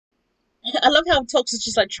I love how Tox is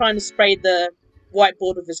just like trying to spray the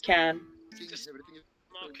whiteboard with his can. Just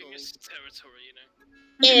marking his territory, you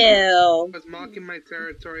know. Ew. If I was marking my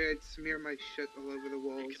territory, I'd smear my shit all over the You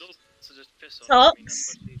walls. could also just piss on it. I mean, that's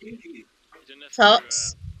Tox. quite easy. You don't have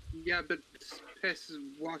Tox. Yeah, but piss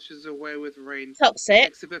washes away with rain. Toxic.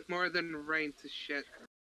 Takes a bit more than rain to shit.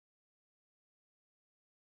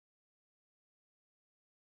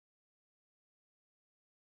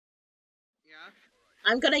 Yeah?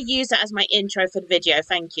 I'm gonna use that as my intro for the video,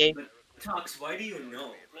 thank you. But Tox, why do you know?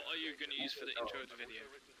 What are you going to use for the intro of the video?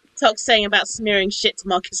 Tox saying about smearing shit to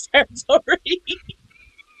mark his territory.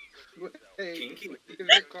 Hey, Kinky. you're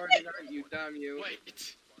recording, aren't you? Damn you.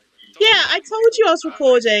 Wait. Yeah, I told you I was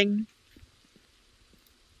recording.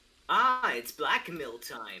 Ah, it's blackmail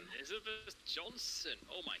time. Elizabeth Johnson.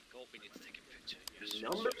 Oh my god, we need to take a picture. Yes.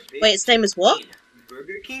 Number Wait, its name is what? 15,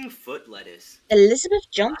 Burger King foot lettuce. Elizabeth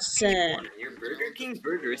Johnson. On your Burger King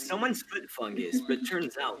burger is someone's foot fungus, but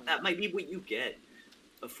turns out that might be what you get.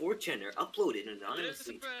 A 4chaner uploaded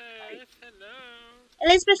anonymously. Elizabeth, hello.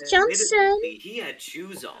 Elizabeth Johnson. Admittedly, he had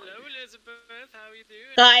shoes on. Hello, Elizabeth. How are you doing?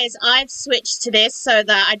 Guys, I've switched to this so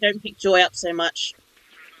that I don't pick Joy up so much.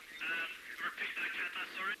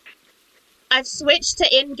 I've switched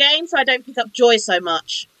to in-game so I don't pick up Joy so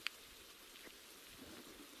much.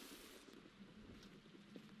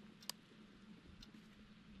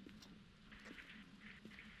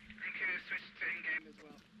 Okay, switch to in-game as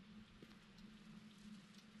well.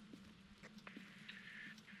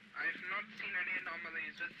 I've not seen any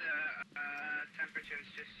anomalies with the temperatures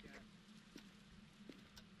just yet.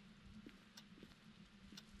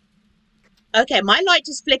 Okay, my light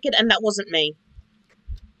just flickered and that wasn't me.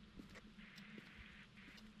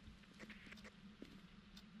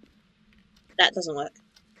 That doesn't work.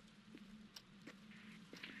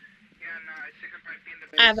 Yeah, no, I think it might be in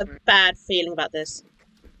the I have a basement. bad feeling about this.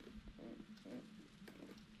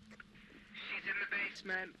 She's in the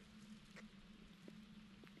basement.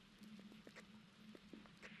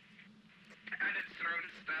 And it's thrown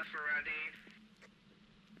stuff already.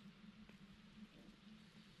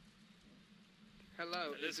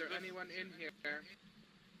 Hello, is there Elizabeth? anyone in here?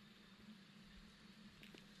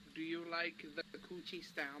 Do you like the coochie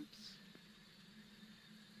stamps?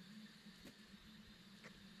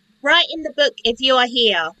 Write in the book if you are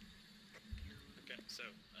here. Okay, so,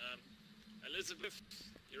 Elizabeth,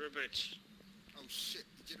 you're a bitch. Oh shit,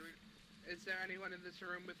 did you read? Is there anyone in this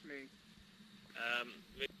room with me?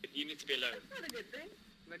 You need to be alone.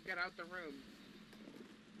 Then get out the room.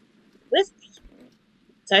 With me.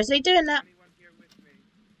 Totally doing that. Anyone here with me?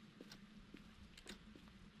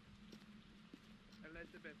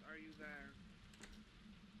 Elizabeth, are you there?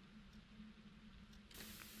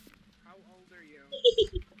 How old are you?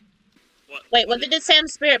 What? Wait, what did it say on the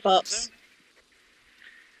spirit box?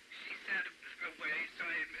 She said away, so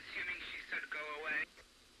I'm assuming she said go away.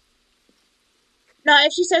 No,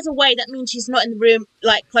 if she says away, that means she's not in the room,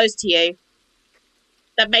 like, close to you.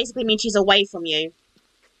 That basically means she's away from you.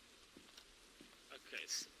 Okay,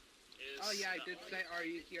 Oh yeah, I did say are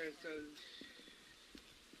you here, so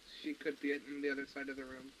she could be in the other side of the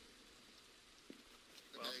room.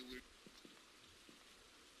 Well,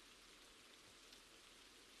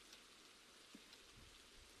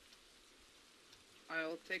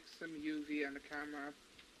 I'll take some UV and a camera.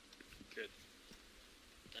 good.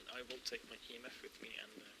 And I will take my EMF with me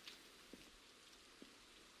and...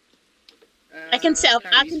 I can set up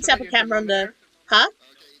a camera on the... Huh? Okay,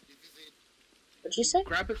 did you say What'd you say?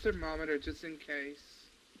 Grab a thermometer just in case.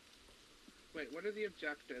 Wait, what are the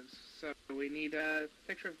objectives? So we need a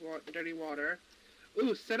picture of dirty water.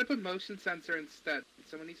 Ooh, set up a motion sensor instead.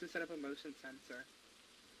 Someone needs to set up a motion sensor.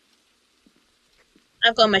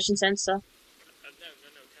 I've got a motion sensor. no, can't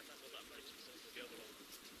handle that motion sensor, the other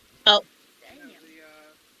one. Oh, No,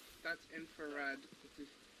 that's infrared.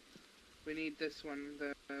 We need this one,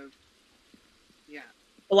 yeah,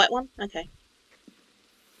 the white one? Okay.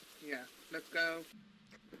 yeah. Let's go.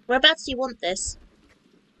 Whereabouts do you want this?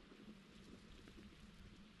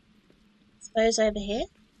 Suppose over here?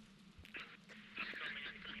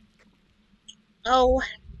 Oh,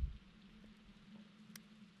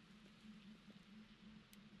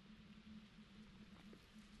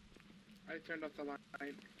 I turned off the light.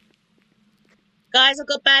 guys, I've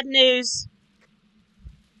got bad news.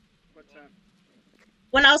 What's up?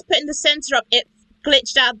 When I was putting the sensor up, it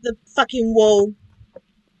glitched out the fucking wall.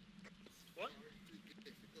 What?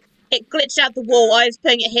 It glitched out the wall. I was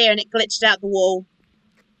putting it here and it glitched out the wall.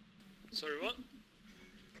 Sorry, what?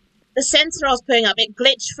 The sensor I was putting up, it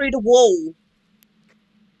glitched through the wall.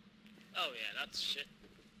 Oh yeah, that's shit.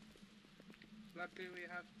 Luckily we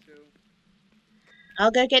have to. I'll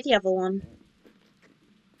go get the other one.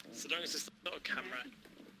 So long as it's not a camera.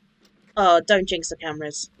 Oh, don't jinx the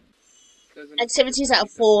cameras. Doesn't Activities appear to out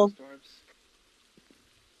of be 4. those dwarves.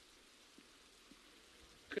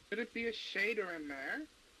 Could it be a shade or a mare?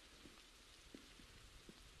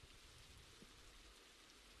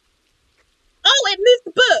 Oh, it moved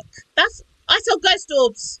the book! I saw ghost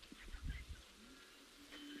orbs!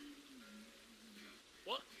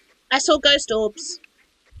 What? I saw ghost orbs.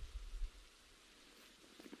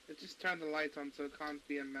 It just turned the lights on, so it can't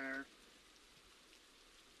be a mare.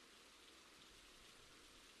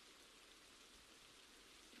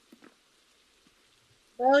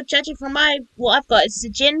 Well, judging from what I've got, it's a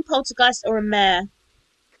djinn, poltergeist, or a mare.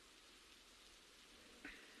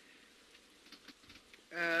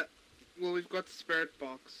 Well, we've got the spirit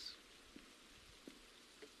box.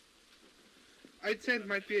 I'd say it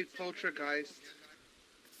might be a poltergeist.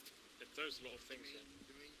 It throws a lot of things in.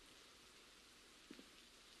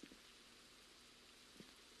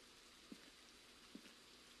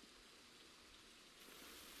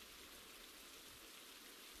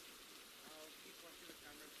 I'll keep watching the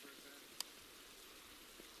cameras for a bit.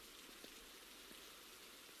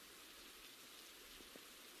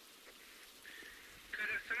 Could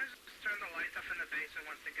if someone just turn the lights off in the basement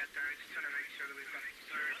once they get there, I just want to make sure that we've got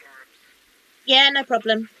spirit orbs. Yeah, no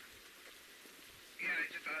problem. Yeah, I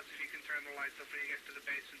just asked if you can turn the lights off when you get to the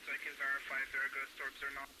basement so I can verify if there are ghost orbs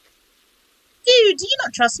or not. Dude, do you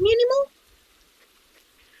not trust me anymore?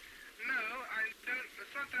 No, I don't.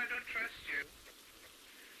 It's not that I don't trust you.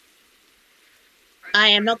 I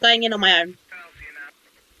am not going in on my own. Tells you now.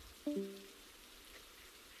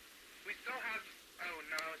 We still have. Oh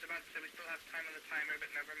no, I was about to say we still have time on the timer, but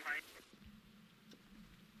never mind.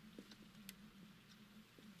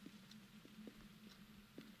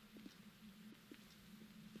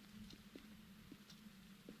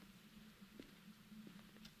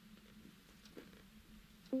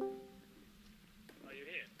 Are you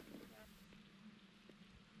here?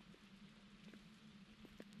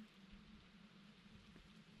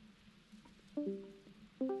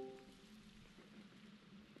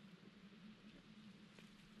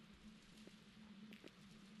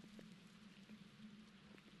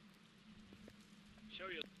 Show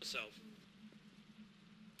yourself.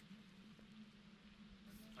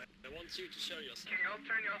 I want you to show yourself. Can y'all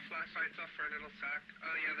turn your flashlights off for a little sec?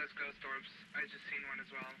 Oh yeah, there's ghost orbs. I just seen one as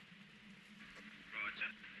well. Roger.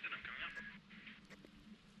 Then I'm coming up.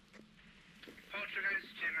 Poltergeist,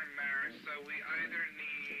 Jinn, or Mare, so we either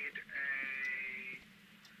need a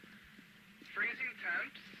freezing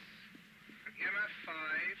temps, EMF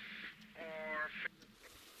 5, or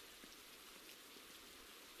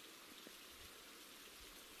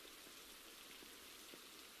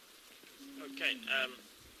Okay,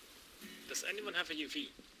 does anyone have a UV?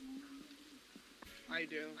 I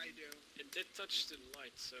do. It did touch the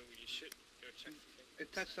light, so you should go check the thing.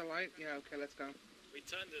 It touched the light? Yeah, okay, let's go. We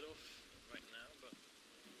turned it off right now,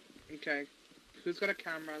 but Okay. Who's got a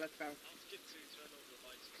camera? Let's go. ask it to turn off the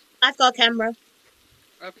lights. I've got a camera.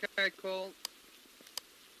 Okay, cool.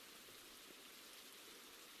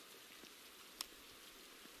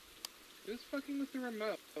 Who's fucking with the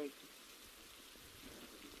remote?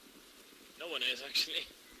 No one is actually.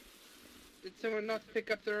 Did someone not pick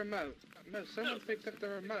up the remote? No, someone No. picked up the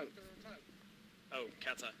remote. Oh,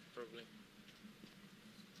 Kata, probably.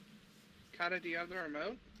 Kata, do you have the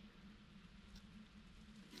remote?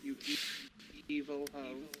 You evil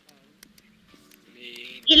hoe.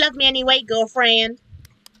 Me. You love me anyway, girlfriend.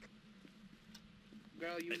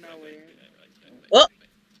 Girl, you know it. What?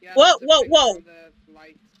 Yeah, Whoa, there's a whoa, picture whoa. on the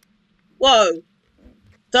light. Whoa.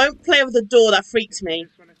 Don't play with the door, that freaks me.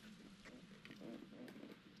 Just wanna...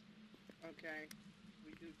 Okay.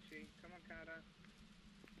 We do cheat. Come on, Kata.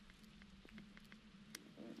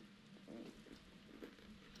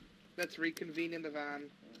 Let's reconvene in the van.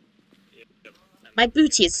 Yep. My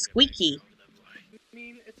booty is squeaky. I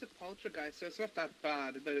mean, it's a poltergeist, so it's not that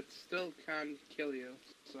bad, but it still can kill you,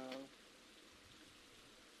 so...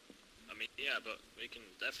 I mean, yeah, but we can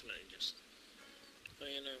definitely just,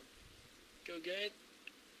 go get it.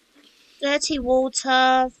 Dirty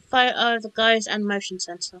water, photo of the ghost, and motion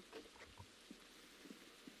sensor.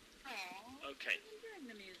 Okay.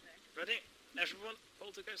 Ready? Everyone?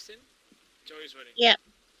 Poltergeist in? Joey's ready. Yep.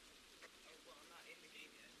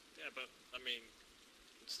 Yeah, but, I mean,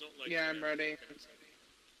 it's not like... Yeah, I'm ready.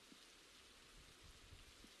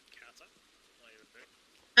 Kata? Are you ready?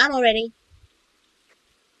 I'm already.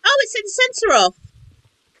 Oh, it said the sensor off.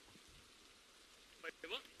 Wait,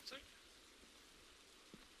 what? Sorry?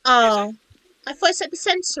 Oh, I thought it said the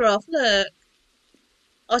sensor off. Look.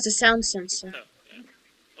 Oh, it's a sound sensor. No,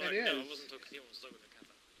 yeah. It No, I is. wasn't talking to you, I was talking to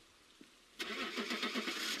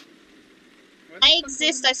Where the I fuck was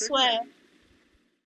exist, I the swear. trigger?